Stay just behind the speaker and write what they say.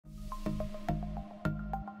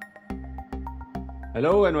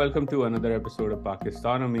Hello and welcome to another episode of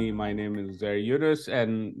Pakistanomy. My name is Uzair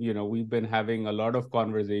and we've been having a lot of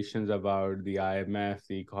conversations about the IMF,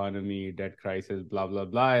 the economy, debt crisis, blah blah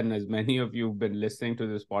blah. And as many of you have been listening to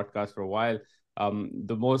this podcast for a while,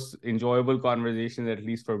 the most enjoyable conversations, at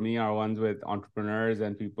least for me, are ones with entrepreneurs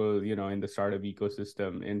and people in the startup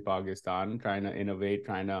ecosystem in Pakistan, trying to innovate,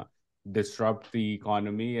 trying to disrupt the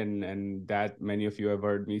economy, and that many of you have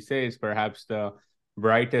heard me say is perhaps the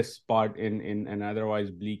brightest spot in an otherwise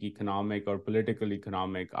bleak economic or political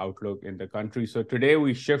economic outlook in the country. So today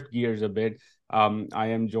we shift gears a bit. I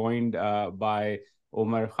am joined by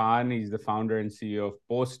Omer Khan. He's the founder and CEO of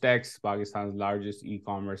PostEx, Pakistan's largest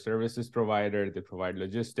e-commerce services provider. They provide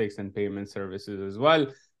logistics and payment services as well.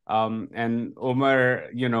 And Omer,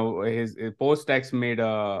 his PostEx made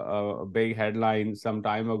a big headline some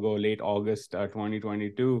time ago, late August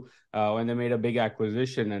 2022, when they made a big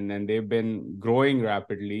acquisition, and then they've been growing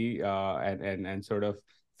rapidly and sort of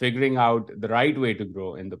figuring out the right way to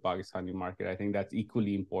grow in the Pakistani market. I think that's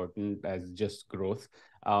equally important as just growth,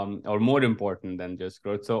 or more important than just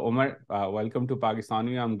growth. So, Omar, welcome to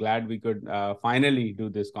Pakistani. I'm glad we could finally do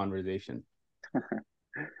this conversation.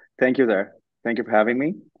 Thank you there. Thank you for having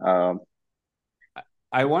me.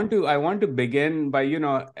 I want to begin by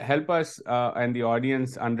help us and the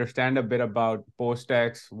audience understand a bit about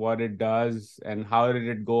PostEx, what it does, and how did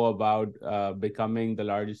it go about becoming the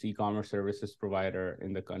largest e-commerce services provider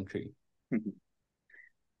in the country.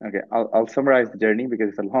 Okay, I'll summarize the journey because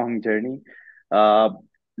it's a long journey. Uh,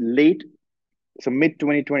 late, so mid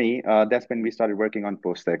 2020, that's when we started working on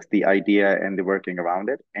PostEx, the idea and the working around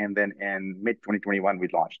it. And then in mid 2021, we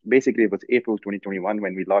launched. Basically, it was April 2021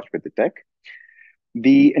 when we launched with the tech.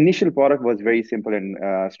 The initial product was very simple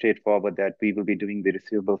and straightforward that we will be doing the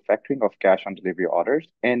receivable factoring of cash on delivery orders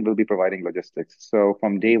and will be providing logistics. So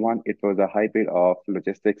from day one, it was a hybrid of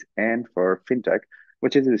logistics and for fintech,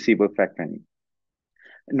 which is receivable factoring.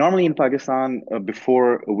 Normally in Pakistan,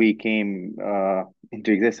 before we came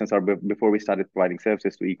into existence or before we started providing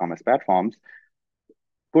services to e-commerce platforms,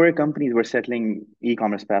 courier companies were settling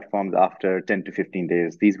e-commerce platforms after 10 to 15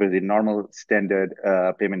 days. These were the normal standard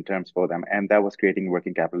payment terms for them, and that was creating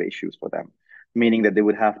working capital issues for them, meaning that they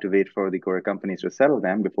would have to wait for the courier companies to settle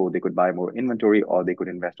them before they could buy more inventory or they could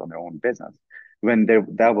invest on their own business. When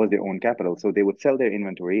that was their own capital, so they would sell their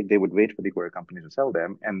inventory, they would wait for the courier companies to sell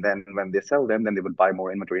them, and then when they sell them, then they would buy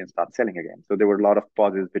more inventory and start selling again. So there were a lot of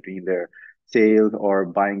pauses between their sales or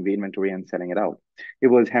buying the inventory and selling it out. It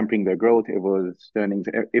was hampering their growth. It was turning,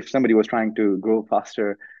 if somebody was trying to grow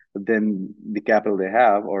faster than the capital they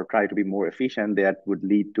have or try to be more efficient, that would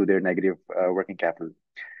lead to their negative working capital.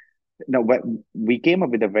 Now, we came up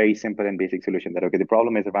with a very simple and basic solution that, okay, the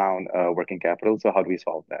problem is around working capital. So how do we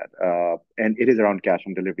solve that? And it is around cash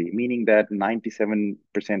on delivery, meaning that 97%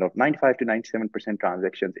 of 95 to 97%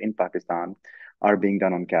 transactions in Pakistan are being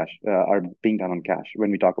done on cash,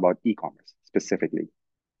 when we talk about e-commerce specifically.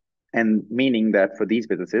 And meaning that for these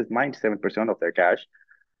businesses, 97% of their cash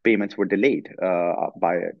payments were delayed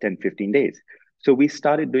by 10, 15 days. So we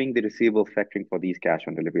started doing the receivable factoring for these cash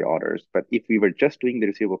on delivery orders. But if we were just doing the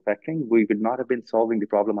receivable factoring, we would not have been solving the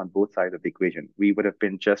problem on both sides of the equation. We would have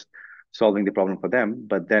been just solving the problem for them,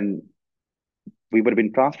 but then we would have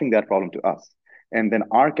been transferring that problem to us. And then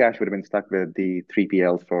our cash would have been stuck with the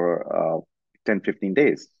 3PLs for 10, 15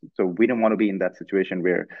 days. So we don't want to be in that situation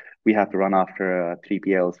where we have to run after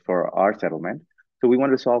 3PLs for our settlement. So we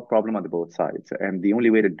wanted to solve problem on the both sides. And the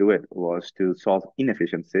only way to do it was to solve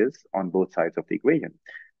inefficiencies on both sides of the equation.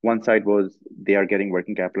 One side was they are getting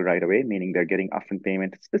working capital right away, meaning they're getting upfront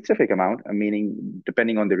payment, specific amount, meaning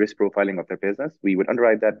depending on the risk profiling of their business, we would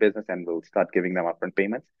underwrite that business and we'll start giving them upfront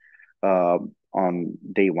payments uh, on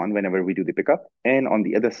day one whenever we do the pickup. And on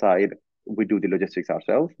the other side, we do the logistics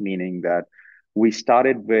ourselves, meaning that we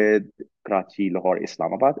started with Karachi, Lahore,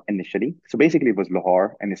 Islamabad initially. So basically, it was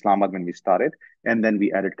Lahore and Islamabad when we started, and then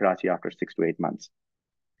we added Karachi after 6 to 8 months.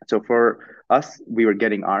 So for us, we were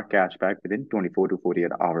getting our cash back within 24 to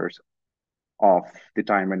 48 hours of the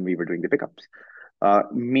time when we were doing the pickups.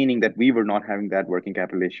 Meaning that we were not having that working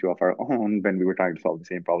capital issue of our own when we were trying to solve the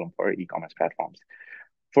same problem for e-commerce platforms.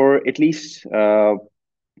 For at least,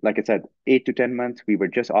 like I said, 8 to 10 months, we were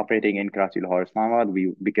just operating in Karachi, Lahore, Islamabad.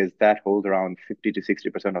 Because that holds around 50 to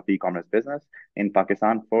 60% of the e-commerce business in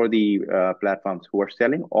Pakistan for the platforms who are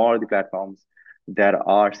selling or the platforms that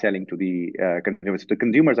are selling to the consumers. The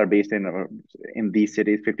consumers are based in these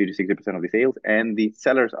cities, 50 to 60% of the sales, and the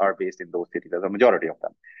sellers are based in those cities as a majority of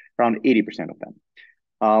them, around 80% of them.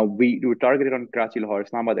 We were targeted on Karachi, Lahore,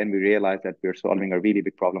 Islamabad, and we realized that we were solving a really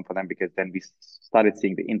big problem for them because then we started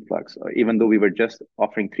seeing the influx. Even though we were just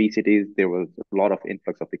offering three cities, there was a lot of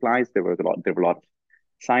influx of the clients. There were a lot of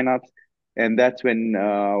signups, and that's when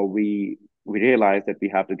we realized that we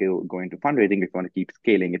have to go into fundraising if we want to keep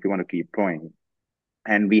scaling, if we want to keep growing.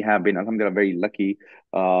 And we have been, alhamdulillah, very lucky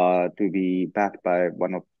to be backed by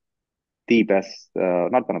one of the best,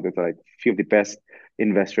 not one of the, but like few of the best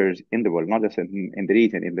investors in the world, not just in the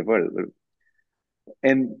region, in the world.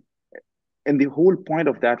 And and the whole point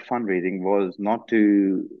of that fundraising was not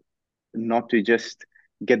to just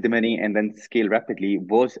get the money and then scale rapidly,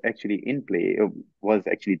 was actually in play, was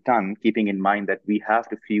actually done, keeping in mind that we have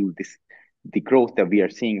to fuel the growth that we are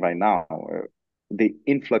seeing right now, the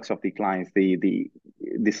influx of the clients, the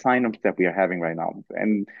signups that we are having right now.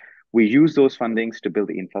 And we use those fundings to build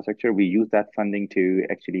the infrastructure. We use that funding to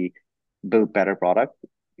actually build better product,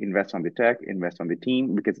 invest on the tech, invest on the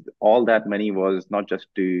team, because all that money was not just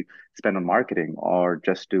to spend on marketing or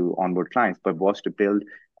just to onboard clients, but was to build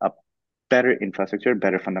a better infrastructure,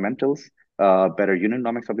 better fundamentals, better unit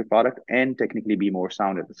economics of the product, and technically be more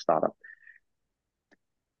sound as a startup.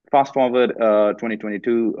 Fast forward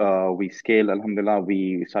 2022, we scaled, alhamdulillah,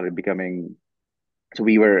 we started becoming, so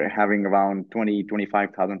we were having around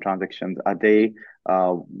 25,000 transactions a day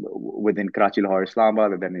within Karachi, Lahore,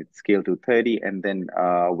 Islamabad, and then it scaled to 30. And then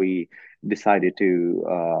we decided to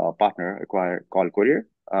acquire Call Courier,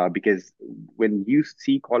 because when you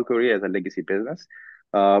see Call Courier as a legacy business,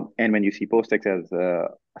 and when you see PostEx as a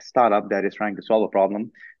startup that is trying to solve a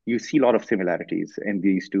problem, you see a lot of similarities in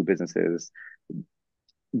these two businesses.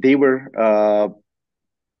 They were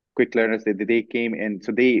quick learners. They came in,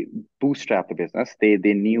 so they bootstrapped the business. They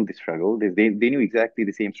knew the struggle. They knew exactly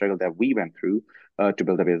the same struggle that we went through to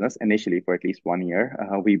build a business initially for at least 1 year.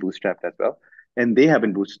 We bootstrapped as well. And they had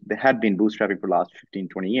been bootstrapping for the last 15,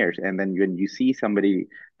 20 years. And then when you see somebody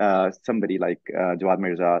like Jawad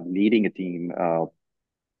Mirza leading a team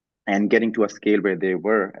and getting to a scale where they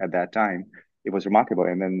were at that time, it was remarkable.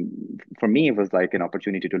 And then for me, it was like an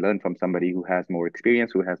opportunity to learn from somebody who has more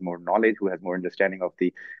experience, who has more knowledge, who has more understanding of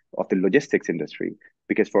the logistics industry.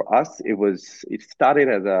 Because for us, it started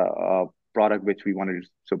as a product which we wanted to,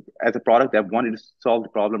 so as a product that wanted to solve the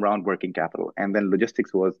problem around working capital. And then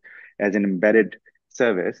logistics was as an embedded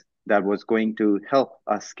service that was going to help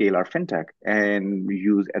us scale our fintech and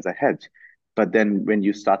use as a hedge. But then when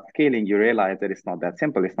you start scaling, you realize that it's not that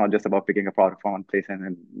simple. It's not just about picking a product from one place and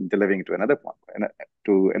then delivering it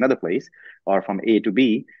to another place, or from A to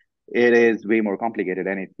B. It is way more complicated,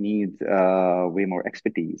 and it needs way more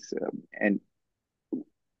expertise. And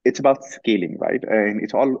it's about scaling, right? And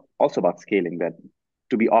it's all also about scaling, that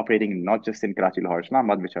to be operating not just in Karachi, Lahore,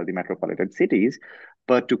 Islamabad, which are the metropolitan cities,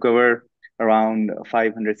 but to cover around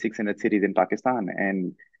 500, 600 cities in Pakistan.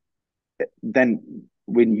 And then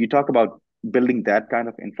when you talk about building that kind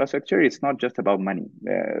of infrastructure, it's not just about money.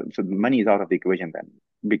 So the money is out of the equation then,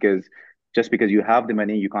 because just because you have the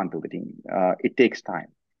money, you can't build a team. It takes time.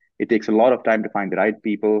 It takes a lot of time to find the right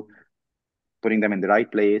people, putting them in the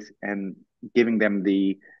right place, and giving them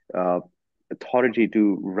the uh, authority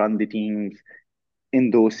to run the teams in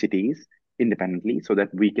those cities independently so that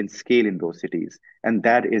we can scale in those cities. And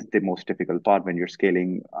that is the most difficult part when you're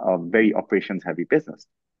scaling a very operations heavy business.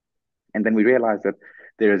 And then we realized that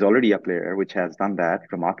there is already a player which has done that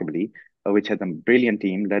remarkably, which has a brilliant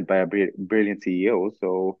team led by a brilliant CEO.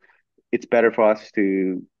 So it's better for us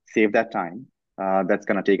to save that time. That's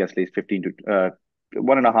going to take us at least 15 to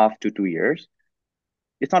 1.5 to 2 years.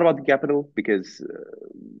 It's not about the capital because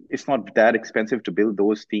it's not that expensive to build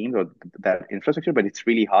those teams or that infrastructure, but it's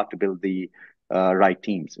really hard to build the right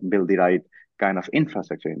teams, build the right kind of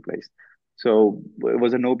infrastructure in place. So it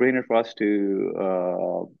was a no-brainer for us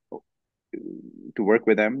to work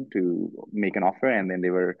with them to make an offer, and then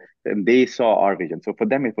they saw our vision. So for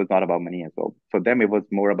them it was not about money as well. For them it was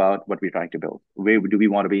more about what we're trying to build. Where do we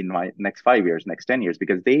want to be in my next 5 years, next 10 years?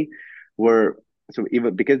 Because they were, so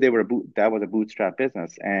even because they were that was a bootstrap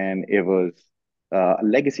business, and it was a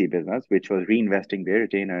legacy business which was reinvesting their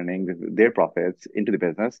retained earnings, their profits into the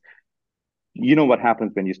business. You know what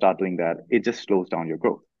happens when you start doing that? It just slows down your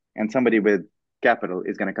growth. And somebody with capital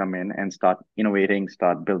is going to come in and start innovating,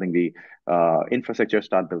 start building the infrastructure,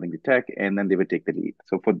 start building the tech, and then they would take the lead.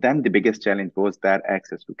 So for them, the biggest challenge was that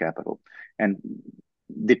access to capital, and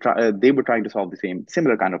they were trying to solve the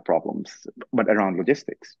similar kind of problems, but around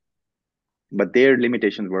logistics. But their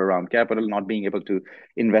limitations were around capital, not being able to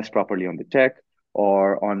invest properly on the tech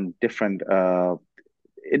or on different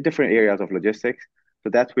areas of logistics. So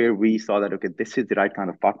that's where we saw that, okay, this is the right kind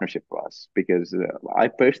of partnership for us, because I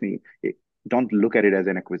personally don't look at it as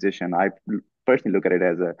an acquisition. I personally look at it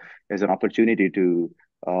as an opportunity to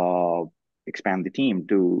uh, expand the team,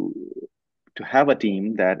 to have a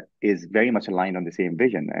team that is very much aligned on the same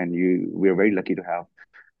vision. And we're very lucky to have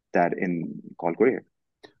that in Call Korea.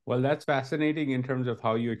 Well, that's fascinating in terms of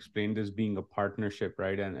how you explain this being a partnership,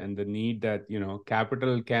 right? And the need that,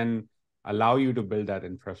 capital can allow you to build that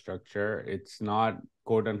infrastructure. It's not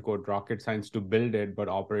quote unquote rocket science to build it, but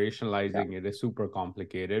Yeah, operationalizing it is super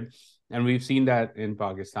complicated. And we've seen that in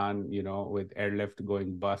Pakistan, with airlift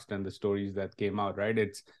going bust and the stories that came out, right?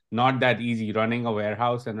 It's not that easy. Running a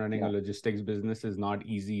warehouse and running a yeah. logistics business is not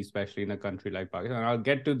easy, especially in a country like Pakistan. I'll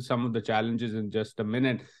get to some of the challenges in just a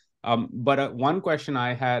minute. But one question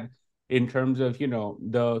I had in terms of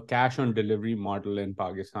the cash on delivery model in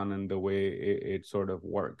Pakistan and the way it sort of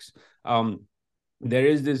works. There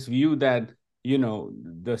is this view that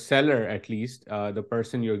the seller, at least the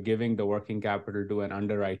person you're giving the working capital to and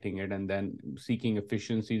underwriting it and then seeking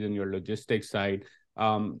efficiencies in your logistics side,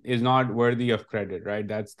 is not worthy of credit, right?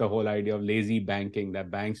 That's the whole idea of lazy banking,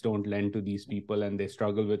 that banks don't lend to these people and they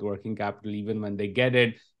struggle with working capital. Even when they get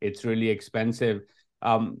it, it's really expensive.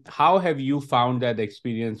 How have you found that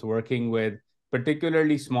experience working with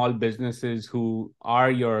particularly small businesses who are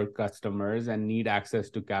your customers and need access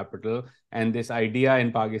to capital, and this idea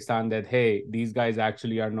in Pakistan that, hey, these guys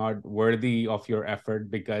actually are not worthy of your effort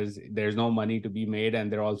because there's no money to be made and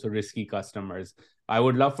they're also risky customers? I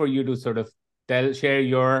would love for you to sort of share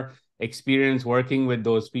your experience working with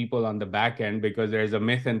those people on the back end, because there's a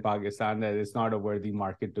myth in Pakistan that it's not a worthy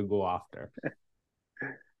market to go after.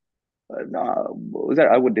 No,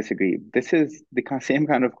 Uzair, I would disagree. This is the same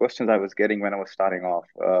kind of questions I was getting when I was starting off.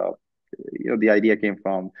 The idea came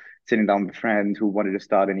from sitting down with friends who wanted to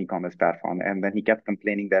start an e-commerce platform, and then he kept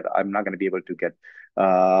complaining that I'm not going to be able to get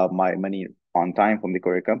my money on time from the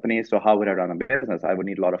courier company. So how would I run a business? I would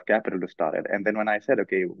need a lot of capital to start it. And then when I said,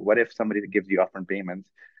 okay, what if somebody gives you upfront payments?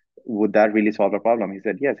 Would that really solve a problem? He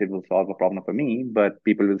said, yes, it will solve a problem for me, but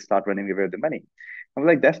people will start running away with the money. I'm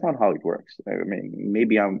like, that's not how it works. I mean,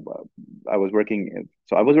 maybe I was working,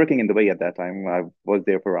 so I was working in Dubai at that time. I was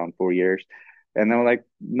there for around 4 years. And I'm like,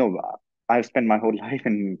 no, I've spent my whole life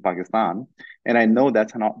in Pakistan, and I know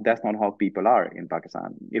that's not how people are in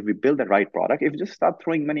Pakistan. If we build the right product, if we just start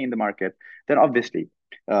throwing money in the market, then obviously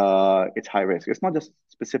it's high risk. It's not just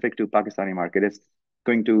specific to Pakistani market.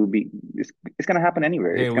 Going to be it's going to happen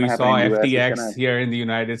anywhere. Hey, It's going we to happen saw in US. It's going FTX to here in the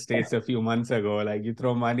United States a few months ago. Like, you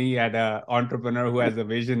throw money at a entrepreneur who has a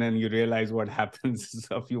vision and you realize what happens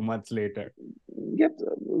a few months later. Yep.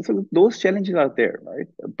 So those challenges are there, right?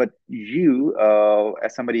 But you,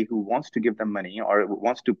 as somebody who wants to give them money or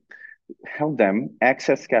wants to help them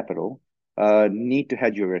access capital, need to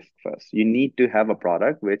hedge your risk first. You need to have a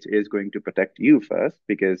product which is going to protect you first,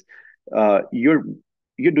 because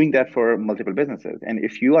you're doing that for multiple businesses. And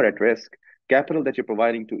if you are at risk, capital that you're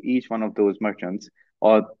providing to each one of those merchants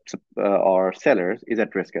or or sellers is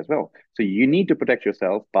at risk as well. So you need to protect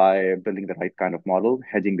yourself by building the right kind of model,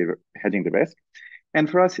 hedging the risk. And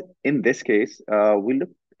for us, in this case, we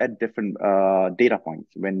looked at different data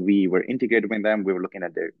points. When we were integrated with them, we were looking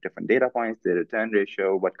at their different data points, their return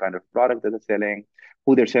ratio, what kind of product that they're selling,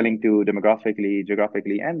 who they're selling to demographically,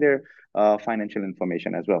 geographically, and their financial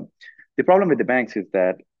information as well. The problem with the banks is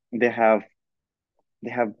that they have they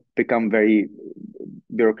have become very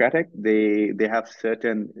bureaucratic. They have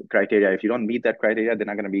certain criteria. If you don't meet that criteria, they're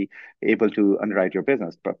not going to be able to underwrite your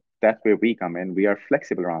business. But that's where we come in. We are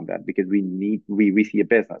flexible around that because we see a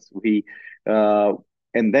business. We uh,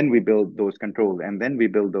 and then we build those controls, and then we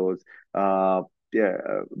build those yeah,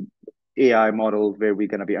 AI models where we're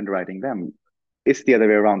going to be underwriting them. It's the other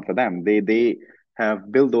way around for them. They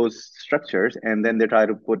have built those structures, and then they try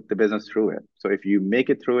to put the business through it. So if you make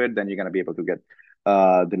it through it, then you're going to be able to get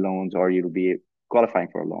the loans, or you'll be qualifying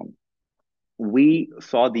for a loan. We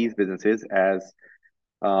saw these businesses as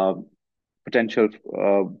uh, potential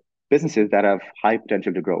businesses that have high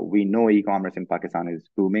potential to grow. We know e-commerce in Pakistan is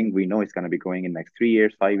booming. We know it's going to be growing in next 3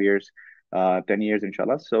 years, 5 years, 10 years,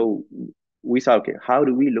 inshallah. So we saw, okay, how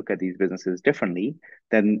do we look at these businesses differently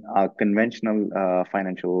than a conventional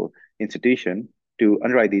financial institution to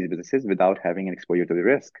underwrite these businesses without having an exposure to the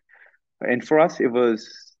risk? And for us, it was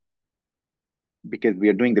because we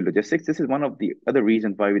are doing the logistics. This is one of the other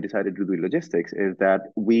reasons why we decided to do logistics, is that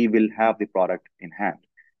we will have the product in hand,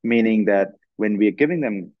 meaning that when we are giving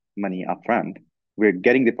them money upfront, we're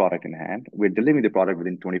getting the product in hand, we're delivering the product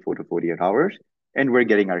within 24 to 48 hours, and we're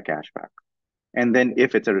getting our cash back. And then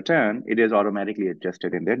if it's a return, it is automatically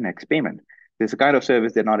adjusted in their next payment. This is a kind of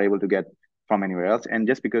service they're not able to get from anywhere else. And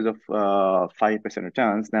just because of 5%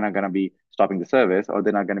 returns, they're not going to be stopping the service, or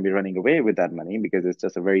they're not going to be running away with that money, because it's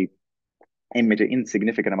just a very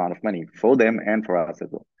insignificant amount of money for them and for us as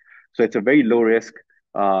well. So it's a very low risk,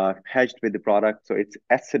 hedged with the product. So it's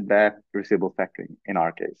asset backed receivable factoring in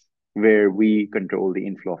our case, where we control the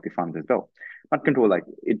inflow of the funds as well. Not control, like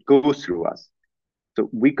it goes through us. So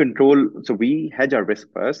we hedge our risk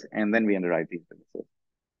first and then we underwrite these businesses.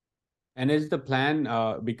 And is the plan,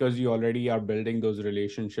 because you already are building those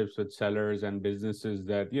relationships with sellers and businesses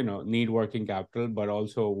that, need working capital, but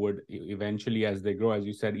also would eventually, as they grow, as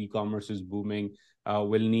you said, e-commerce is booming,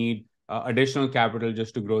 will need additional capital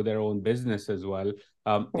just to grow their own business as well.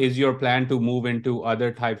 Is your plan to move into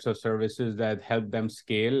other types of services that help them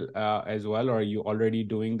scale as well? Or are you already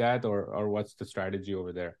doing that, or what's the strategy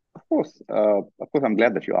over there? Of course, I'm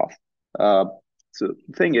glad that you asked. Uh, so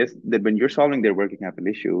the thing is that when you're solving their working capital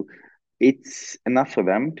issue, it's enough for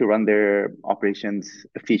them to run their operations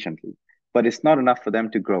efficiently, but it's not enough for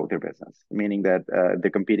them to grow their business. Meaning that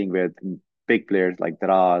they're competing with big players like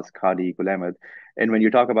Daraz, Khadi, Gulamed. And when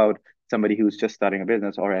you talk about somebody who's just starting a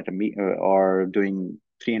business or or doing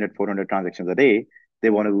 300, 400 transactions a day,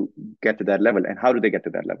 they want to get to that level. And how do they get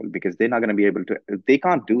to that level? Because they're not going to be able to. They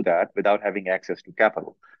can't do that without having access to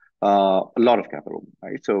capital, a lot of capital,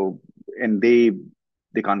 right? So, and they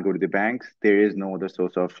can't go to the banks. There is no other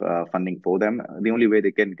source of funding for them. The only way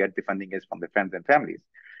they can get the funding is from their friends and families,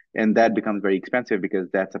 and that becomes very expensive because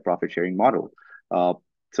that's a profit sharing model. Uh,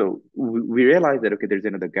 so we realize that okay, there's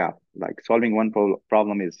another gap. Like solving one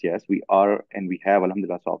problem is yes, we are and we have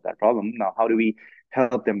alhamdulillah solved that problem. Now, how do we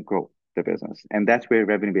help them grow the business? And that's where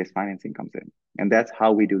revenue based financing comes in, and that's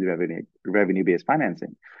how we do the revenue based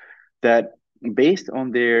financing. That based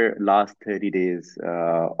on their last 30 days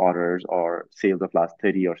orders or sales of last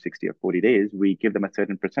 30 or 60 or 40 days, we give them a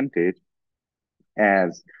certain percentage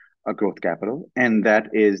as a growth capital, and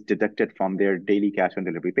that is deducted from their daily cash on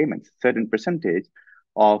delivery payments. Certain percentage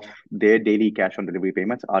of their daily cash on delivery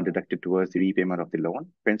payments are deducted towards the repayment of the loan,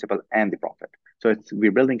 principal, and the profit. So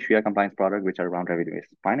we're building Sharia compliance products which are around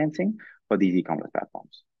revenue-based financing for these e-commerce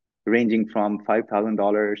platforms, ranging from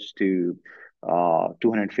 $5,000 to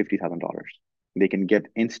 $250,000. They can get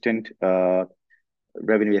instant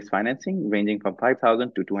revenue-based financing ranging from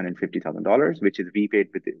 $5,000 to $250,000, which is repaid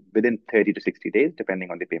within 30 to 60 days,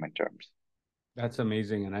 depending on the payment terms. That's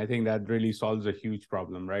amazing. And I think that really solves a huge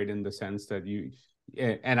problem, right? In the sense that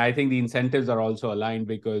and I think the incentives are also aligned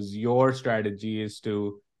because your strategy is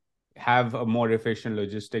to have a more efficient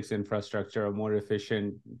logistics infrastructure, a more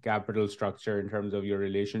efficient capital structure in terms of your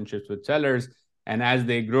relationships with sellers. And as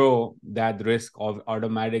they grow, that risk of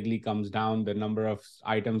automatically comes down. The number of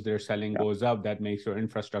items they're selling Yeah. goes up. That makes your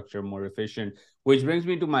infrastructure more efficient. Which brings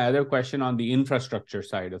me to my other question on the infrastructure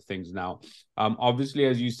side of things now. Obviously,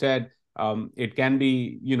 as you said, it can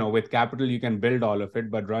be, with capital, you can build all of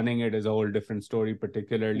it, but running it is a whole different story,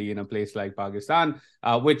 particularly in a place like Pakistan,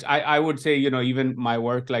 which I would say, even my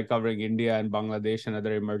work like covering India and Bangladesh and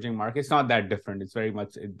other emerging markets, not that different. It's very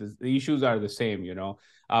much, the issues are the same.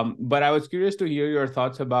 But I was curious to hear your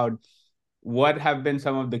thoughts about what have been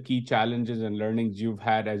some of the key challenges and learnings you've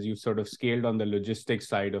had as you've sort of scaled on the logistics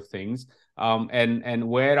side of things, and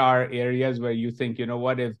where are areas where you think,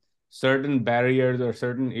 what if certain barriers or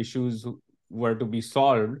certain issues were to be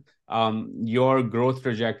solved, your growth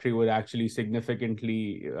trajectory would actually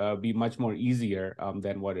significantly be much more easier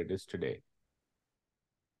than what it is today.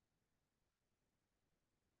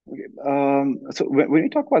 Okay. So when we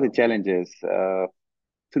talk about the challenges,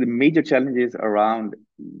 so the major challenges around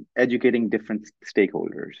educating different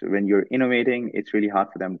stakeholders. When you're innovating, it's really hard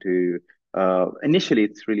for them to initially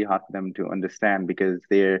it's really hard for them to understand because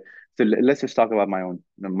they're so let's just talk about my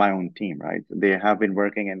own team, right? They have been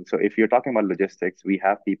working, and so if you're talking about logistics, we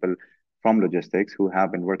have people from logistics who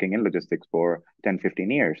have been working in logistics for 10, 15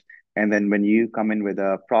 years. And then when you come in with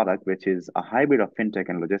a product which is a hybrid of fintech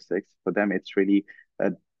and logistics, for them it's really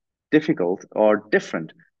difficult or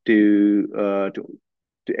different to uh, to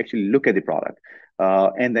to actually look at the product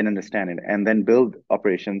and then understand it and then build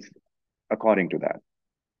operations according to that.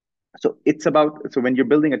 So it's about so when you're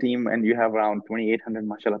building a team and you have around 2,800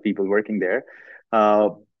 mashallah people working there,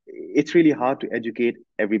 uh, it's really hard to educate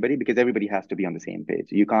everybody because everybody has to be on the same page.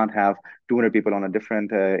 You can't have 200 people on a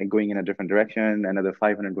different going in a different direction, another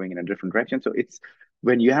 500 going in a different direction. So it's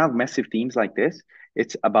when you have massive teams like this,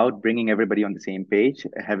 it's about bringing everybody on the same page,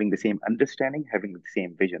 having the same understanding, having the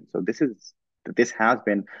same vision. So this is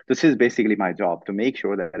basically my job to make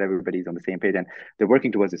sure that everybody's on the same page and they're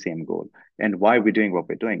working towards the same goal. And why we're doing what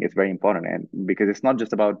we're doing is very important, and because it's not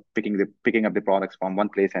just about picking up the products from one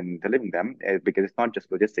place and delivering them, because it's not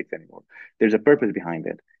just logistics anymore. There's a purpose behind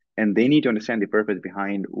it, and they need to understand the purpose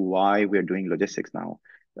behind why we're doing logistics now.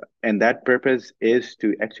 And that purpose is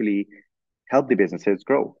to actually help the businesses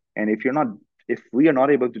grow. And if we are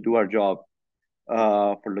not able to do our job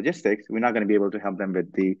for logistics, we're not going to be able to help them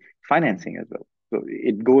with the financing as well. So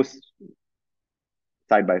it goes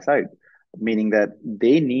side by side, meaning that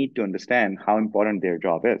they need to understand how important their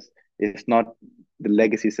job is. It's not the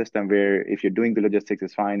legacy system where if you're doing the logistics,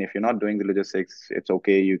 it's fine. If you're not doing the logistics, it's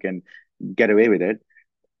okay. You can get away with it.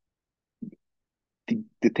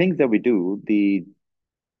 The things that we do, the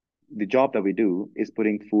job that we do is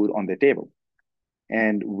putting food on the table.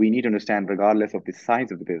 And we need to understand, regardless of the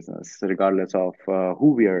size of the business, regardless of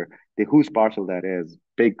who we are, whose parcel that is,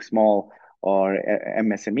 big, small, or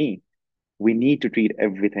MSME, we need to treat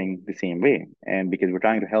everything the same way. And because we're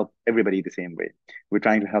trying to help everybody the same way, we're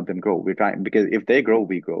trying to help them grow. We're trying because if they grow,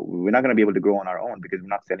 we grow. We're not going to be able to grow on our own because we're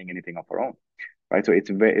not selling anything of our own, right? So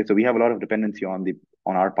we have a lot of dependency on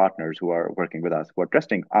our partners who are working with us, who are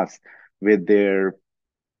trusting us with their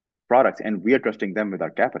products, and we are trusting them with our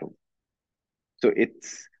capital. So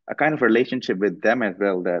it's a kind of relationship with them as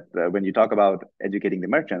well, that when you talk about educating the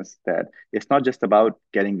merchants, that it's not just about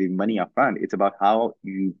getting the money up front, it's about how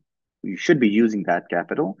you should be using that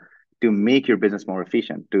capital to make your business more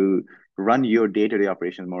efficient, to run your day-to-day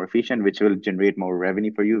operations more efficient, which will generate more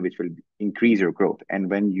revenue for you, which will increase your growth. And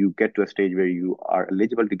when you get to a stage where you are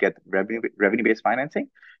eligible to get revenue-based financing,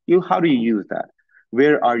 how do you use that?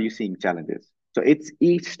 Where are you seeing challenges? So it's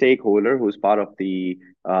each stakeholder who's part of the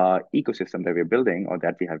ecosystem that we're building or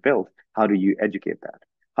that we have built. How do you educate that?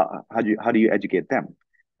 How do you educate them?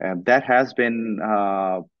 That has been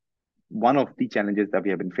one of the challenges that we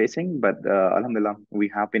have been facing, but Alhamdulillah, we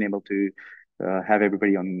have been able to have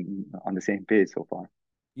everybody on the same page so far.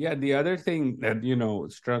 Yeah, the other thing that,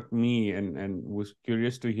 struck me and was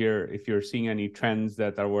curious to hear if you're seeing any trends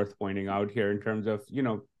that are worth pointing out here in terms of,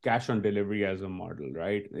 cash on delivery as a model,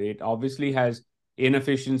 right? It obviously has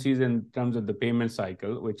inefficiencies in terms of the payment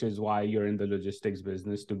cycle, which is why you're in the logistics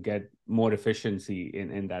business, to get more efficiency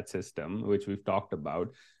in that system, which we've talked about.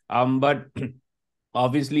 But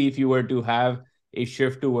obviously, if you were to have a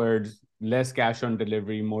shift towards less cash on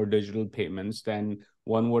delivery, more digital payments, then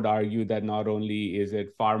one would argue that not only is it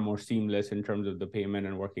far more seamless in terms of the payment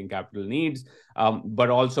and working capital needs, but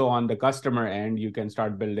also on the customer end, you can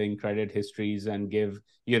start building credit histories and give,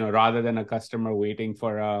 rather than a customer waiting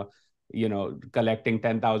for collecting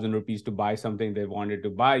 10,000 rupees to buy something they wanted to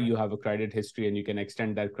buy, you have a credit history and you can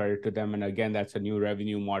extend that credit to them. And again, that's a new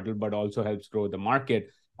revenue model, but also helps grow the market.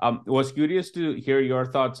 Was curious to hear your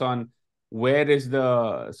thoughts on where is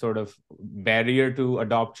the sort of barrier to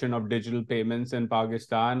adoption of digital payments in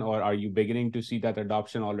Pakistan, or are you beginning to see that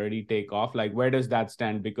adoption already take off? Like, where does that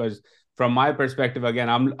stand? Because from my perspective,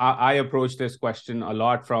 again, I approach this question a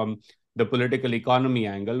lot from the political economy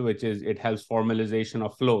angle, which is it helps formalization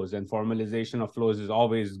of flows, and formalization of flows is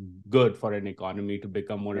always good for an economy to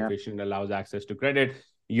become more Yeah. efficient, allows access to credit.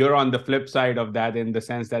 You're on the flip side of that in the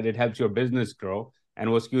sense that it helps your business grow, and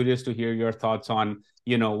was curious to hear your thoughts on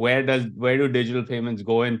where do digital payments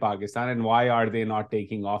go in Pakistan, and why are they not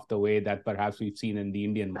taking off the way that perhaps we've seen in the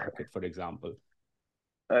Indian market, for example?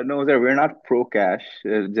 No, sir, we're not pro cash,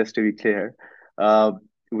 just to be clear. Uh,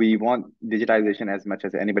 we want digitization as much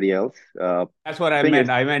as anybody else. That's what I Thing meant. is,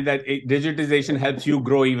 I meant that digitization helps you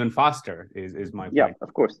grow even faster, is my yeah, point.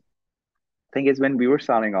 of course. Thing is, when we were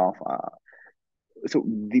starting off, so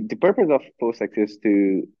the purpose of PostEx is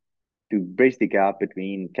to bridge the gap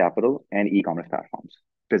between capital and e-commerce platforms,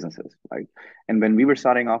 businesses, right? And when we were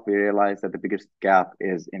starting off, we realized that the biggest gap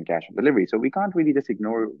is in cash on delivery. So we can't really just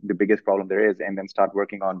ignore the biggest problem there is and then start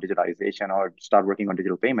working on digitalization or start working on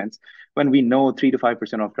digital payments when we know 3 to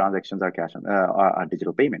 5% of transactions are are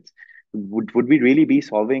digital payments. Would we really be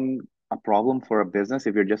solving a problem for a business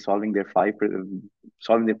if you're just solving the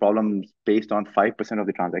problems based on 5% of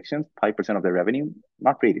the transactions, 5% of the revenue?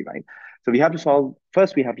 Not really, right? So we have to solve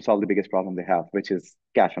the biggest problem they have, which is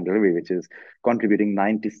cash on delivery, which is contributing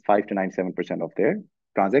 95 to 97% of their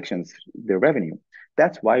transactions, their revenue.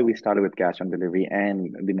 That's why we started with cash on delivery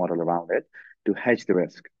and the model around it to hedge the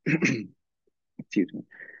risk. Excuse me.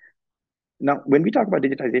 Now, when we talk about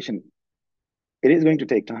digitization, it is going to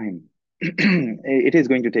take time. It is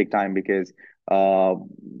going to take time because uh,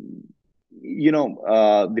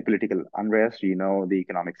 the political unrest, the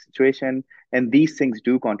economic situation, and these things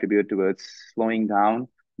do contribute towards slowing down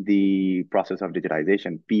the process of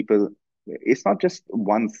digitization. People, it's not just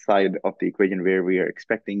one side of the equation where we are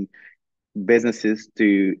expecting businesses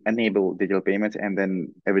to enable digital payments and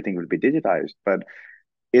then everything will be digitized, but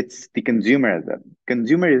it's the consumer as well.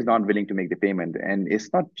 Consumer is not willing to make the payment, and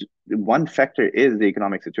it's not one factor is the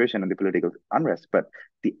economic situation and the political unrest, but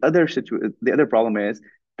the other problem is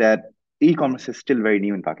that e-commerce is still very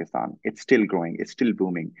new in Pakistan. It's still growing, it's still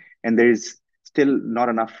booming, and there is still not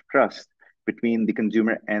enough trust between the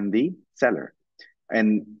consumer and the seller.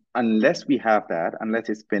 And unless we have that, unless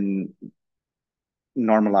it's been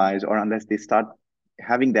normalized, or unless they start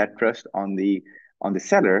having that trust on the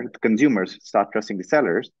seller, the consumers start trusting the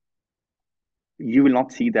sellers, you will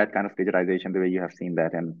not see that kind of digitization the way you have seen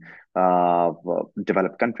that in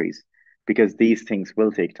developed countries, because these things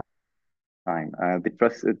will take time.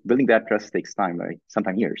 Building that trust takes time, like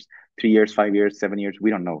sometimes years, 3 years, 5 years, 7 years. We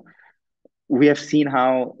don't know. We have seen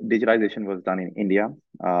how digitization was done in India.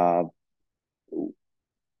 Uh,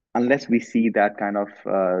 unless we see that kind of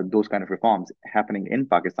those kind of reforms happening in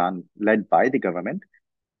Pakistan, led by the government,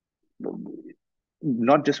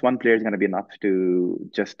 not just one player is going to be enough to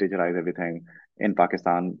just digitize everything in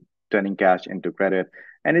Pakistan, turning cash into credit.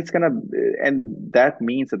 And and that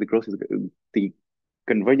means that the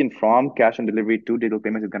conversion from cash on delivery to digital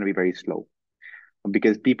payments is going to be very slow,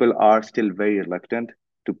 because people are still very reluctant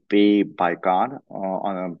to pay by card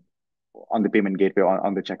on the payment gateway,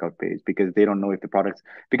 on the checkout page, because they don't know if the products,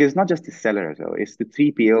 because it's not just the sellers, so it's the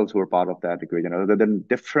 3PLs who are part of that equation, other than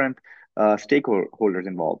different stakeholders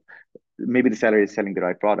involved. Maybe the seller is selling the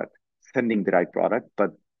right product, sending the right product,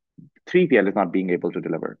 but 3PL is not being able to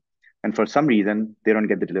deliver. And for some reason, they don't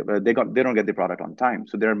get they don't get the product on time.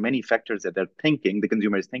 So there are many factors that the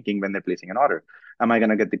consumer is thinking when they're placing an order. Am I going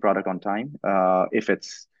to get the product on time? If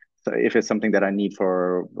it's something that I need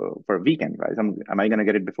for a weekend, right? Am I going to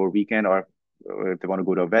get it before weekend, or if they want to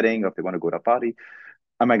go to a wedding, or if they want to go to a party?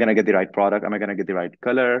 Am I going to get the right product? Am I going to get the right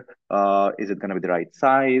color? Is it going to be the right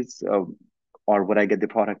size? Or would I get the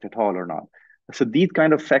product at all or not? So these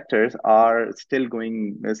kind of factors are still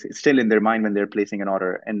in their mind when they're placing an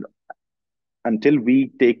order. And until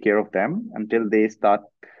we take care of them, until they start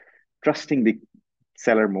trusting the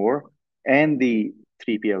seller more and the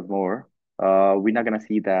 3PL more, we're not going to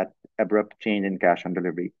see that abrupt change in cash on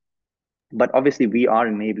delivery. But obviously, we are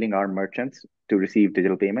enabling our merchants to receive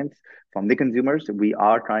digital payments from the consumers. We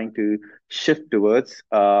are trying to shift towards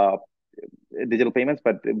digital payments,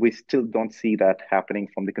 but we still don't see that happening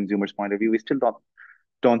from the consumer's point of view. We still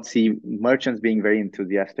don't see merchants being very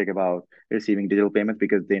enthusiastic about receiving digital payments,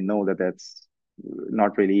 because they know that that's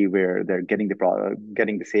not really where they're getting the product,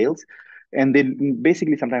 getting the sales. And they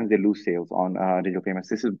basically sometimes they lose sales on digital payments.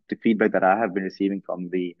 This is the feedback that I have been receiving from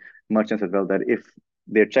the merchants as well, that if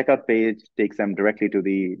their checkout page takes them directly to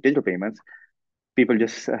the digital payments, people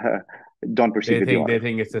just don't proceed with the They order.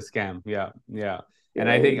 think it's a scam. Yeah, yeah. Yeah, And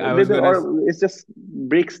I think I was gonna. or it just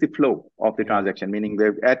breaks the flow of the Yeah. transaction, meaning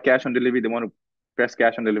they add cash on delivery, they want to press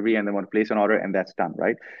cash on delivery and they want to place an order, and that's done,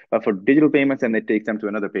 right? But for digital payments, and it takes them to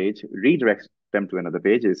another page, redirects them to another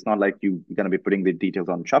page. It's not like you're going to be putting the details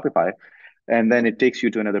on Shopify, and then it takes you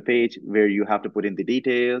to another page where you have to put in the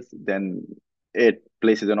details, then it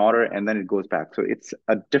places an order, and then it goes back. So it's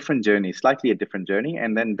a different journey, slightly a different journey.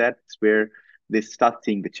 And then that's where they start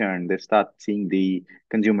seeing the churn, they start seeing the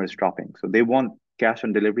consumers dropping. So they want cash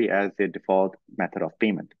on delivery as their default method of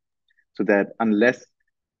payment, so that unless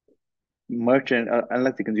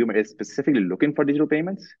the consumer is specifically looking for digital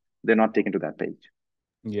payments, they're not taken to that page.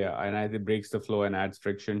 Yeah, and I think it breaks the flow and adds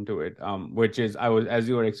friction to it. Which is I was as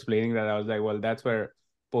you were explaining that, I was like, well, that's where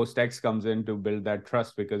PostEx comes in to build that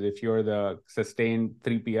trust, because if you're the sustained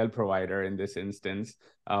 3PL provider in this instance,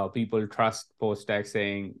 people trust PostEx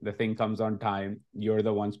saying the thing comes on time, you're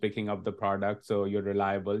the ones picking up the product, so you're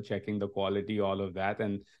reliable, checking the quality, all of that.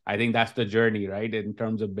 And I think that's the journey, right? In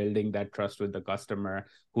terms of building that trust with the customer,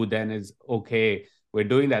 who then is okay with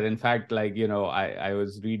doing that. In fact, like, I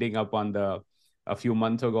was reading up on a few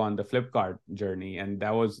months ago on the Flipkart journey, and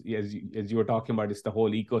that was, as you were talking about, it's the whole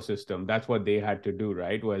ecosystem. That's what they had to do,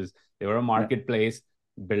 right? Was they were a Yeah, marketplace,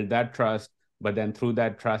 build that trust, but then through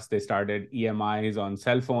that trust they started EMIs on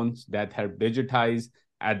cell phones that helped digitize.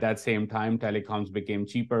 At that same time, telecoms became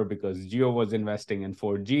cheaper because Jio was investing in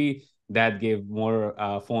 4G. That gave more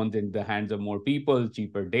phones in the hands of more people,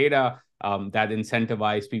 cheaper data. That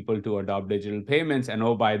incentivized people to adopt digital payments. And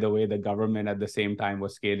oh, by the way, the government at the same time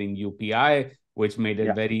was scaling UPI, which made it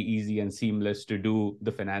yeah, very easy and seamless to do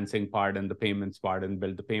the financing part and the payments part and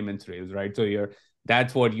build the payments rails, right? So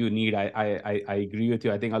that's what you need. I agree with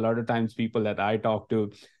you. I think a lot of times people that I talk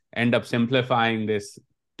to end up simplifying this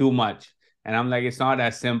too much. And I'm like, it's not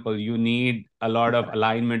as simple. You need a lot of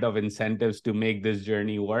alignment of incentives to make this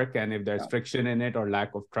journey work. And if there's yeah, friction in it or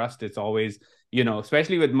lack of trust, it's always,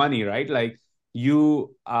 especially with money, right? Like,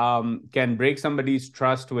 you can break somebody's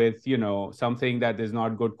trust with something that is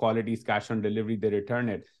not good quality, cash on delivery, they return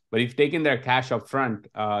it. But if you've taken their cash up front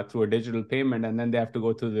through a digital payment, and then they have to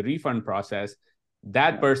go through the refund process,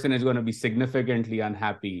 that Yeah. person is going to be significantly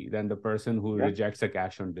unhappy than the person who Yeah. rejects a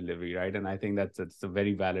cash on delivery, right? And I think that's a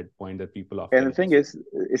very valid point that people And the often thing miss. is,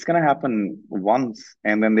 it's going to happen once,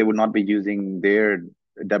 and then they would not be using their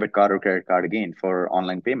debit card or credit card again for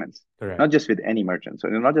online payments. Not Correct. just with any merchant. So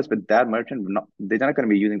not just with that merchant, not, they're not going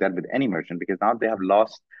to be using that with any merchant because now they have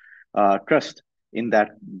lost trust in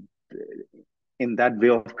that way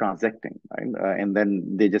of transacting, right? And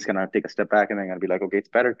then they're just gonna take a step back and they're gonna be like, okay, it's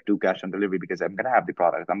better to do cash on delivery because I'm gonna have the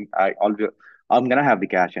product. I'm gonna have the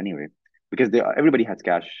cash anyway because everybody has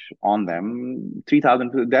cash on them.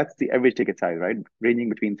 3,000. That's the average ticket size, right? Ranging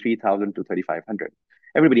between 3,000 to 3,500.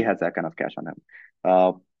 Everybody has that kind of cash on them.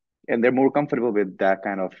 Uh, and they're more comfortable with that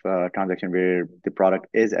kind of transaction where the product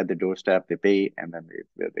is at the doorstep, they pay, and then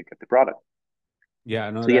they get the product.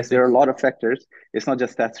 Yeah, no, So yes, that's there are a ex- lot of factors. It's not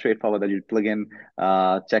just that straightforward that you plug in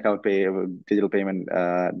checkout pay, digital payment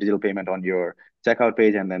on your checkout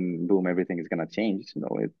page, and then boom, everything is gonna change. No,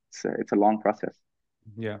 it's a long process.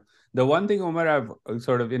 Yeah. The one thing, Omar, I've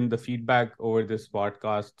sort of in the feedback over this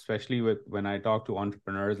podcast, especially with when I talk to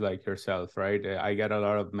entrepreneurs like yourself, right? I get a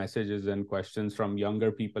lot of messages and questions from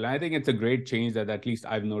younger people. And I think it's a great change that at least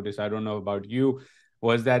I've noticed. I don't know about you,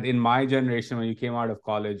 was that in my generation, when you came out of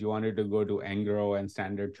college, you wanted to go to Anglo and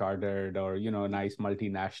Standard Chartered or, a nice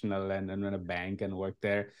multinational and run a bank and work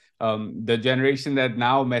there. The generation that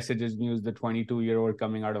now messages me is the 22-year-old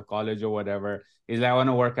coming out of college or whatever is like, I want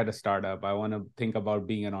to work at a startup. I want to think about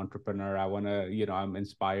being an entrepreneur. I want to, I'm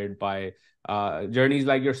inspired by journeys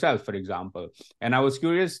like yourself, for example. And I was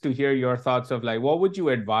curious to hear your thoughts of like, what would you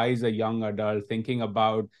advise a young adult thinking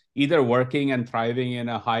about either working and thriving in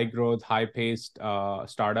a high growth, high paced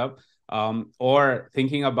startup, or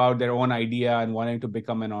thinking about their own idea and wanting to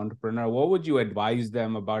become an entrepreneur? What would you advise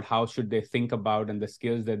them about how should they think about and the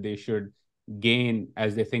skills that they should gain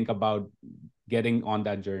as they think about getting on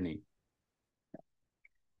that journey?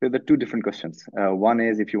 So the two different questions. One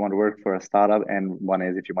is if you want to work for a startup, and one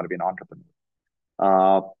is if you want to be an entrepreneur.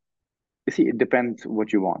 Uh, You see, it depends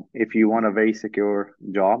what you want. If you want a very secure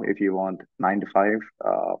job, if you want 9 to 5,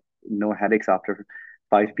 no headaches after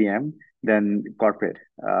 5 p.m., then corporate.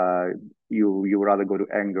 You would rather go to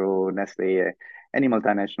Anglo, Nestle, any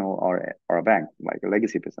multinational or a bank, like a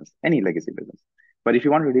legacy business, any legacy business. But if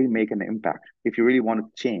you want to really make an impact, if you really want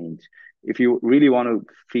to change, if you really want to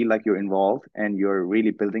feel like you're involved and you're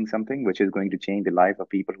really building something which is going to change the life of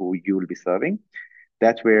people who you will be serving,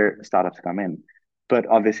 that's where startups come in. But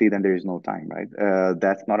obviously, then there is no time, right?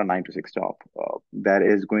 That's not a 9 to 6 job. That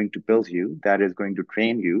is going to build you, that is going to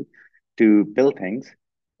train you to build things,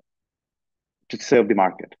 to serve the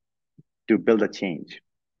market, to build a change.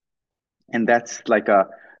 And that's like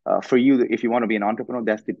for you, if you want to be an entrepreneur,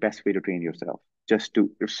 that's the best way to train yourself. Just to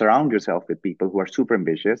surround yourself with people who are super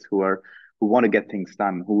ambitious, who want to get things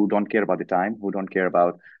done, who don't care about the time, who don't care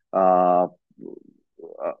about uh,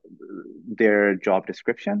 uh, their job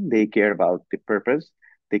description. They care about the purpose.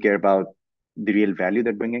 They care about the real value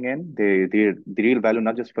they're bringing in. The real value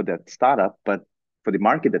not just for that startup, but for the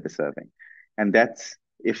market that they're serving. And that's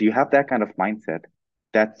if you have that kind of mindset,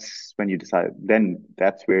 that's when you decide. Then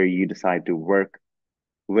that's where you decide to work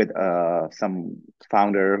with some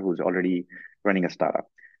founder who's already running a startup.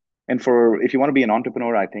 And for if you want to be an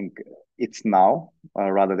entrepreneur, I think it's now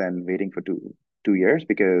rather than waiting for two years.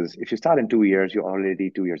 Because if you start in 2 years, you're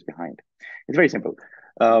already 2 years behind. It's very simple.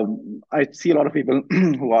 I see a lot of people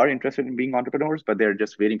who are interested in being entrepreneurs, but they're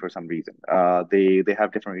just waiting for some reason. They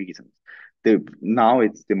have different reasons. Now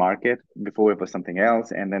it's the market. Before it was something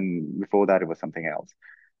else, and then before that it was something else.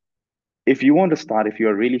 If you want to start, if you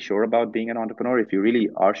are really sure about being an entrepreneur, if you really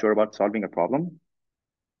are sure about solving a problem,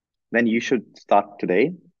 then you should start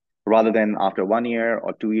today rather than after 1 year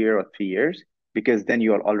or 2 year or 3 years, because then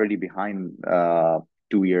you are already behind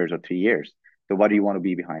 2 years or 3 years. So why do you want to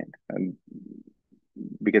be behind?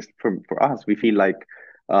 Because for us, we feel like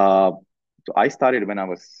uh, so I started when I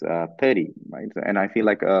was 30, right? And I feel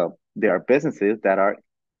like there are businesses that are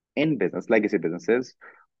in business, legacy businesses,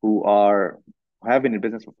 who are who have been in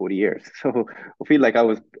business for 40 years. So I feel like I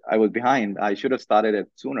was behind. I should have started it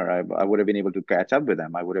sooner. I would have been able to catch up with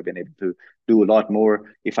them. I would have been able to do a lot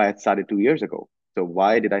more if I had started 2 years ago. So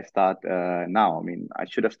why did I start now? I mean, I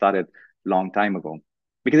should have started long time ago.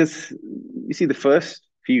 Because you see, the first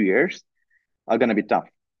few years are going to be tough,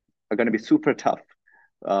 are going to be super tough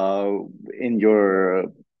uh, in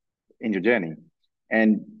your journey.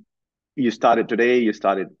 And you started today, you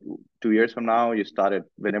started 2 years from now, you started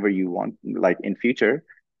whenever you want, like in future,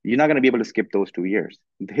 you're not going to be able to skip those 2 years.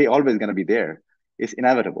 They always going to be there. It's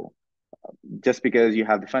inevitable. Just because you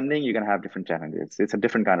have the funding, you're going to have different challenges. It's a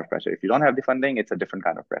different kind of pressure. If you don't have the funding, it's a different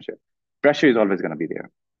kind of pressure. Pressure is always going to be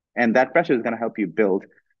there. And that pressure is going to help you build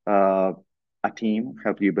uh, a team,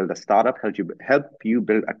 help you build a startup, help you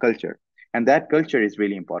build a culture. And that culture is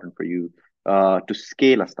really important for you to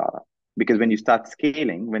scale a startup. Because when you start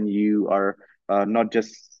scaling, when you are not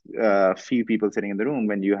just a few people sitting in the room,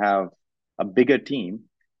 when you have a bigger team,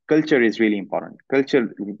 culture is really important.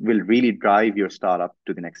 Culture will really drive your startup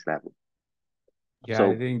to the next level. Yeah, I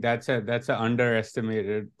So think that's an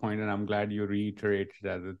underestimated point, and I'm glad you reiterated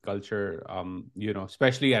that the culture,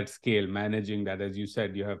 especially at scale, managing that, as you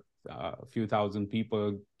said, you have a few thousand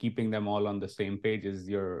people, keeping them all on the same page is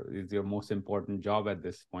your most important job at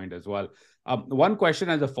this point as well. One question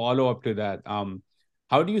as a follow up to that,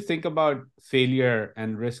 how do you think about failure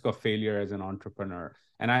and risk of failure as an entrepreneur?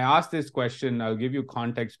 And I ask this question, I'll give you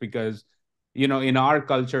context because in our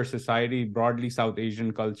culture, society, broadly South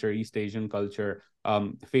Asian culture, East Asian culture,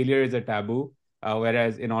 failure is a taboo,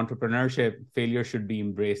 whereas in entrepreneurship, failure should be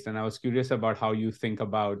embraced. And I was curious about how you think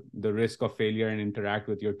about the risk of failure and interact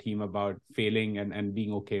with your team about failing and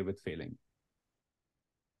being okay with failing.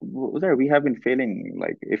 Uzair, we have been failing.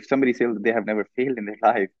 Like if somebody says they have never failed in their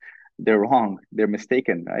life, they're wrong. They're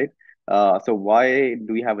mistaken, right? So why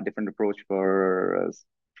do we have a different approach for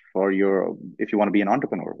your if you want to be an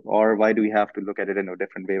entrepreneur, or why do we have to look at it in a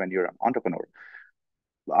different way when you're an entrepreneur?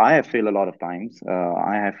 I have failed a lot of times.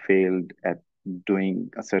 I have failed at doing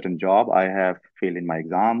a certain job. I have failed in my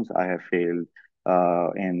exams. I have failed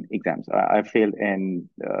in exams. I've failed in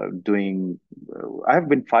doing. I have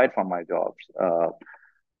been fired from my jobs.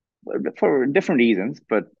 For different reasons,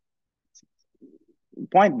 but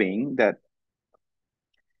point being that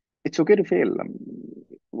it's okay to fail.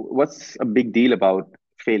 What's a big deal about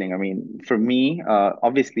failing? I mean, for me,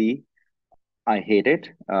 obviously, I hate it.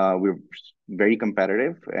 We're very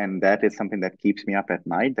competitive, and that is something that keeps me up at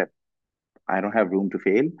night. That I don't have room to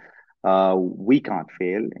fail. We can't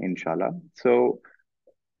fail, inshallah. So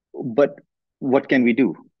but what can we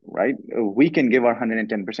do, right? We can give our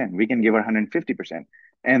 110%, we can give our 150%,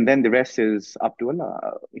 and then the rest is up to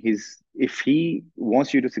Allah. If he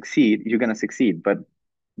wants you to succeed, you're going to succeed. But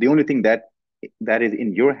the only thing that is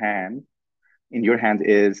in your hands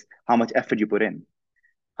is how much effort you put in,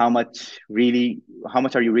 how much really how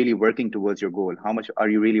much are you really working towards your goal, how much are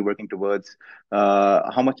you really working towards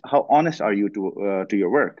how honest are you to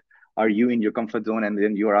your work. Are you in your comfort zone and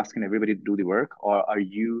then you are asking everybody to do the work, or are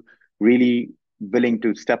you really willing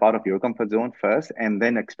to step out of your comfort zone first and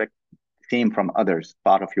then expect same from others,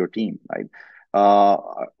 part of your team, right? uh,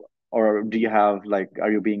 or do you have, like, are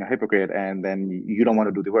you being a hypocrite and then you don't want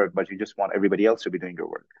to do the work but you just want everybody else to be doing your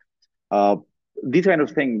work? uh, these kind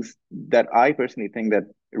of things that I personally think that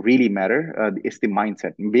really matter is the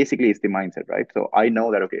mindset. Basically, it's the mindset, right? So I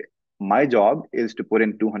know that, okay, my job is to put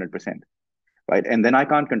in 200%, right? And then I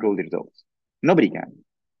can't control the results. Nobody can.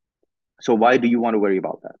 So why do you want to worry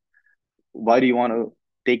about that? Why do you want to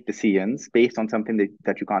take decisions based on something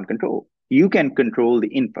that you can't control? You can control the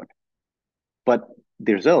input, but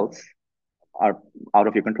the results are out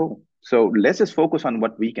of your control. So let's just focus on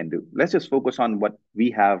what we can do. Let's just focus on what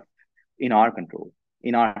we have in our control,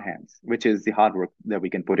 in our hands, which is the hard work that we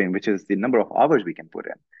can put in, which is the number of hours we can put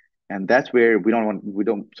in. And that's where we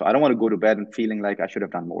don't, so I don't want to go to bed and feeling like I should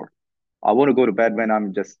have done more. I want to go to bed when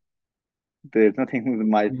I'm just, there's nothing,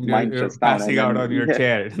 my mind You're shuts down. And passing out then, on your yeah,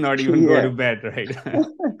 chair, not even go yeah. to bed, right?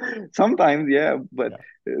 Sometimes, yeah, but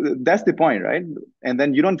Yeah. that's the point, right? And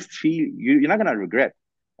then you don't feel, you're not going to regret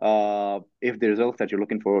if the results that you're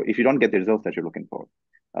looking for, if you don't get the results that you're looking for,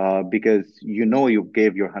 because you know you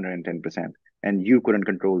gave your 110% and you couldn't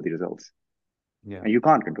control the results, Yeah. and you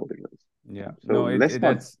can't control the results. Yeah. So No, let's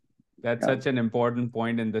not, that's yeah, such an important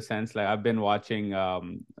point in the sense like I've been watching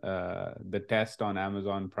the test on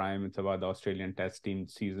Amazon Prime. It's about the Australian test team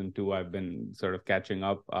season 2. I've been sort of catching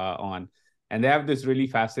up on, and they have this really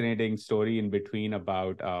fascinating story in between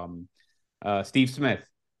about Steve Smith.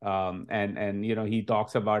 And he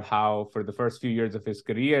talks about how for the first few years of his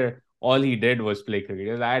career, all he did was play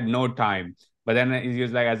cricket. I had no time. But then he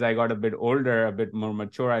was like, as I got a bit older, a bit more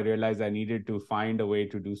mature, I realized I needed to find a way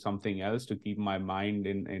to do something else to keep my mind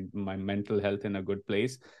in my mental health in a good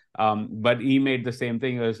place. But he made the same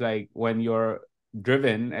thing. It was like when you're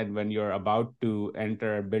driven and when you're about to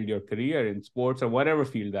enter, build your career in sports or whatever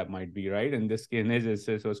field that might be, right? In this case,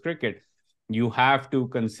 it was cricket. You have to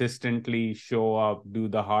consistently show up, do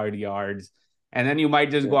the hard yards, and then you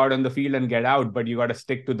might just yeah, go out on the field and get out, but you got to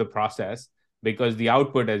stick to the process because the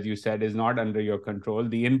output, as you said, is not under your control.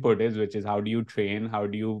 The input is, which is how do you train, how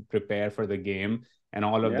do you prepare for the game, and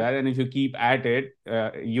all of yeah, that. And if you keep at it,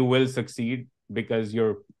 you will succeed because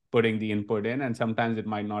you're putting the input in. And sometimes it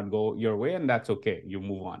might not go your way, and that's okay. You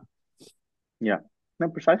move on. yeah. No,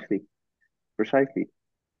 precisely, precisely.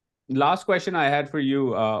 last question I had for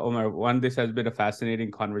you, Omer. One, this has been a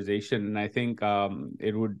fascinating conversation, and I think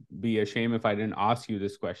it would be a shame if I didn't ask you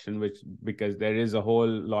this question, which because there is a whole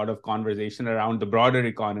lot of conversation around the broader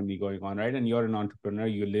economy going on, right? And you're an entrepreneur;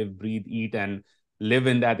 you live, breathe, eat, and live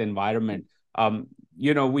in that environment. Um,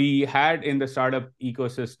 we had in the startup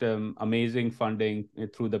ecosystem amazing funding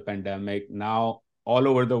through the pandemic. Now, all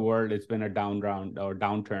over the world, it's been a down round or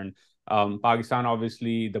downturn. Pakistan,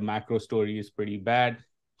 obviously, the macro story is pretty bad.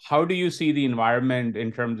 How do you see the environment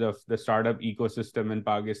in terms of the startup ecosystem in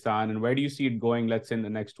Pakistan, and where do you see it going, let's say, in the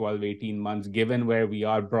next 12, 18 months, given where we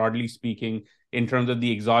are, broadly speaking, in terms of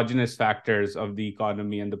the exogenous factors of the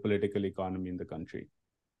economy and the political economy in the country?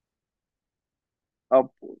 Uh,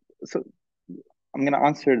 so I'm going to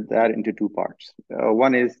answer that into two parts.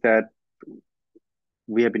 One is that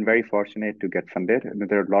we have been very fortunate to get funded, and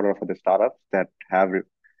there are a lot of other startups that have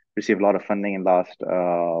received a lot of funding in the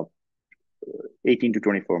last 18 to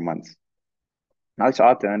 24 months. Now it's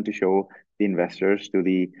our turn to show the investors, to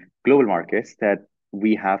the global markets, that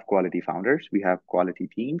we have quality founders, we have quality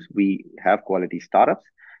teams, we have quality startups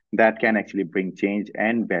that can actually bring change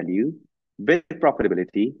and value with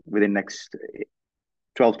profitability within next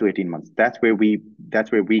 12 to 18 months. That's where we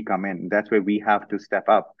come in. That's where we have to step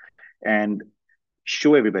up and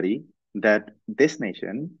show everybody that this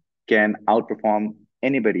nation can outperform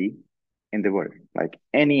anybody in the world, like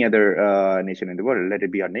any other nation in the world. Let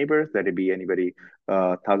it be our neighbors, let it be anybody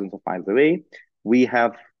thousands of miles away. We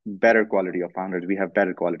have better quality of founders, we have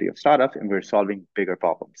better quality of startups, and we're solving bigger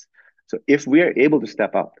problems. So if we are able to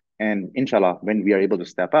step up, and inshallah, when we are able to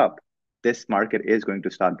step up, this market is going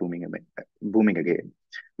to start booming again,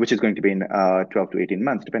 which is going to be in 12 to 18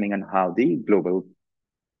 months, depending on how the global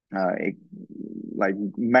uh, e- like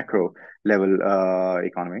macro level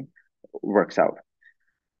economy works out.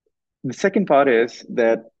 The second part is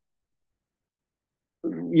that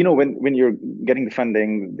when you're getting the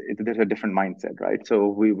funding, there's a different mindset, right? So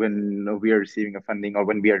when we are receiving a funding, or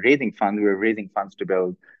when we are raising funds, we're raising funds to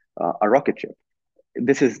build a rocket ship.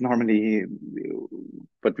 This is normally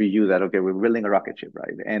what we use, that okay, we're building a rocket ship,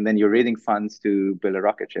 right? And then you're raising funds to build a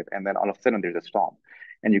rocket ship, and then all of a sudden there's a storm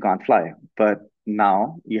and you can't fly. But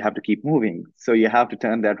now you have to keep moving, so you have to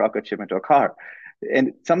turn that rocket ship into a car.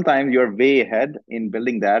 And sometimes you're way ahead in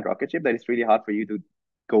building that rocket ship, that it's really hard for you to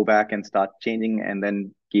go back and start changing and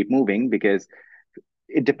then keep moving, because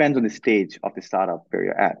it depends on the stage of the startup where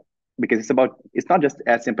you're at. Because it's not just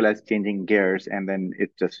as simple as changing gears and then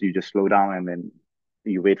you just slow down and then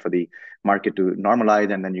you wait for the market to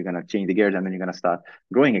normalize, and then you're going to change the gears, and then you're going to start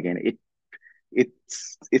growing again.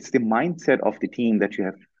 It's the mindset of the team that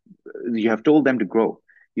you have told them to grow,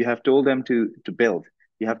 you have told them to build,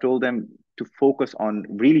 you have told them to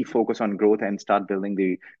really focus on growth and start building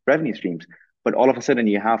the revenue streams. But all of a sudden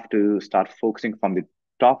you have to start focusing from the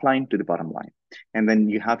top line to the bottom line, and then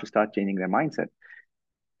you have to start changing their mindset,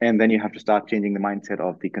 and then you have to start changing the mindset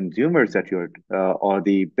of the consumers that you're or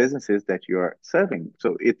the businesses that you're serving.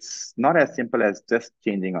 So it's not as simple as just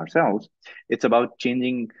changing ourselves. It's about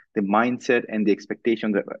changing the mindset and the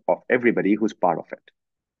expectations of everybody who's part of it.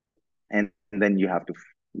 And then you have to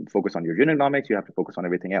focus on your unit economics, you have to focus on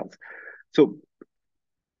everything else. So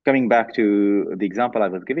coming back to the example I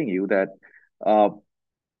was giving you, that uh,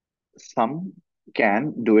 some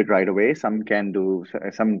can do it right away, some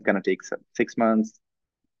gonna take 6 months,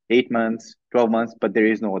 8 months, 12 months, but there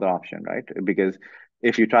is no other option, right? Because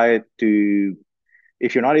if you try to,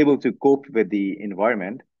 if you're not able to cope with the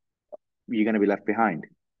environment, you're going to be left behind.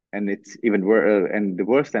 And it's even worse. And the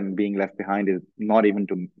worst than being left behind is not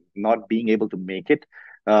being able to make it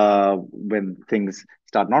when things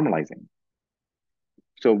start normalizing.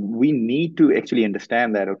 So we need to actually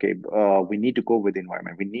understand that, okay, we need to cope with the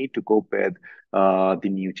environment. We need to cope with the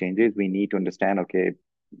new changes. We need to understand, okay,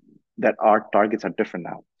 that our targets are different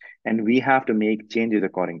now, and we have to make changes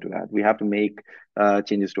according to that. We have to make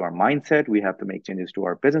changes to our mindset, we have to make changes to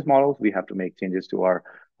our business models, we have to make changes to our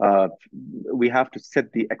uh, we have to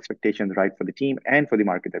set the expectations right for the team and for the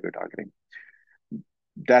market that we're targeting.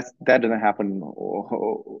 That doesn't happen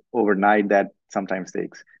overnight. That sometimes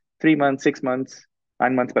takes 3 months, 6 months,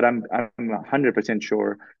 9 months. But I'm 100%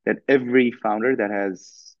 sure that every founder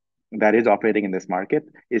that is operating in this market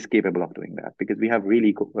is capable of doing that, because we have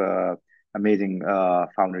really amazing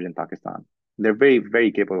founders in Pakistan. They're very,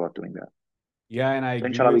 very capable of doing that. Yeah, and I So agree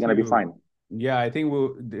inshallah, we're with gonna be you. fine. Yeah, I think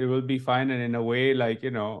it will be fine, and in a way, like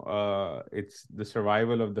it's the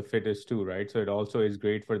survival of the fittest too, right? So it also is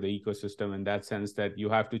great for the ecosystem in that sense, that you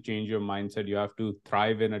have to change your mindset, you have to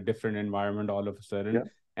thrive in a different environment all of a sudden, Yeah.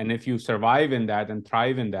 and if you survive in that and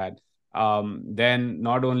thrive in that, then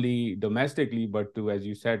not only domestically, but to, as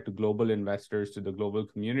you said, to global investors, to the global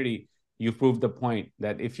community, you prove the point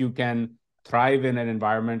that if you can thrive in an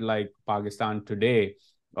environment like Pakistan today,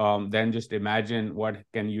 then just imagine what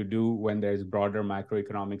can you do when there's broader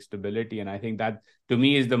macroeconomic stability. And I think that, to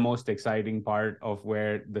me, is the most exciting part of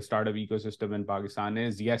where the startup ecosystem in Pakistan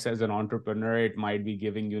is. Yes, as an entrepreneur, it might be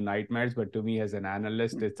giving you nightmares, but to me, as an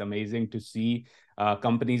analyst, it's amazing to see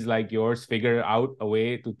companies like yours figure out a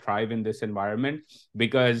way to thrive in this environment,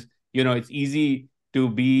 because it's easy to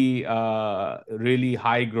be really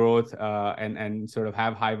high growth and sort of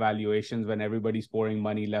have high valuations when everybody's pouring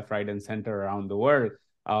money left, right, and center around the world.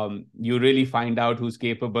 You really find out who's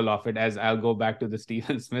capable of it. As I'll go back to the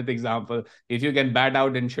Stephen Smith example, if you can bat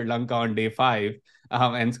out in Sri Lanka on day 5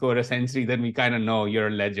 and score a century, then we kind of know you're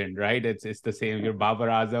a legend, right? It's the same. You're Babar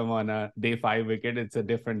Azam on a day 5 wicket. It's a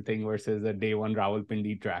different thing versus a day 1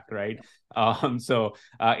 Rawalpindi track, right?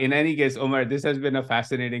 In any case, Omer, this has been a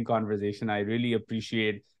fascinating conversation. I really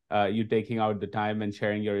appreciate you taking out the time and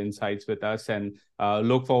sharing your insights with us, and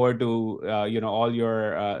look forward to all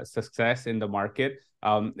your success in the market.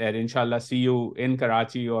 And inshallah, see you in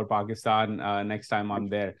Karachi or Pakistan next time I'm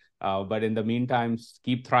there. But in the meantime,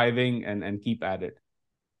 keep thriving and keep at it.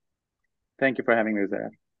 Thank you for having me there.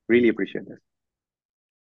 Thank Really you. appreciate this.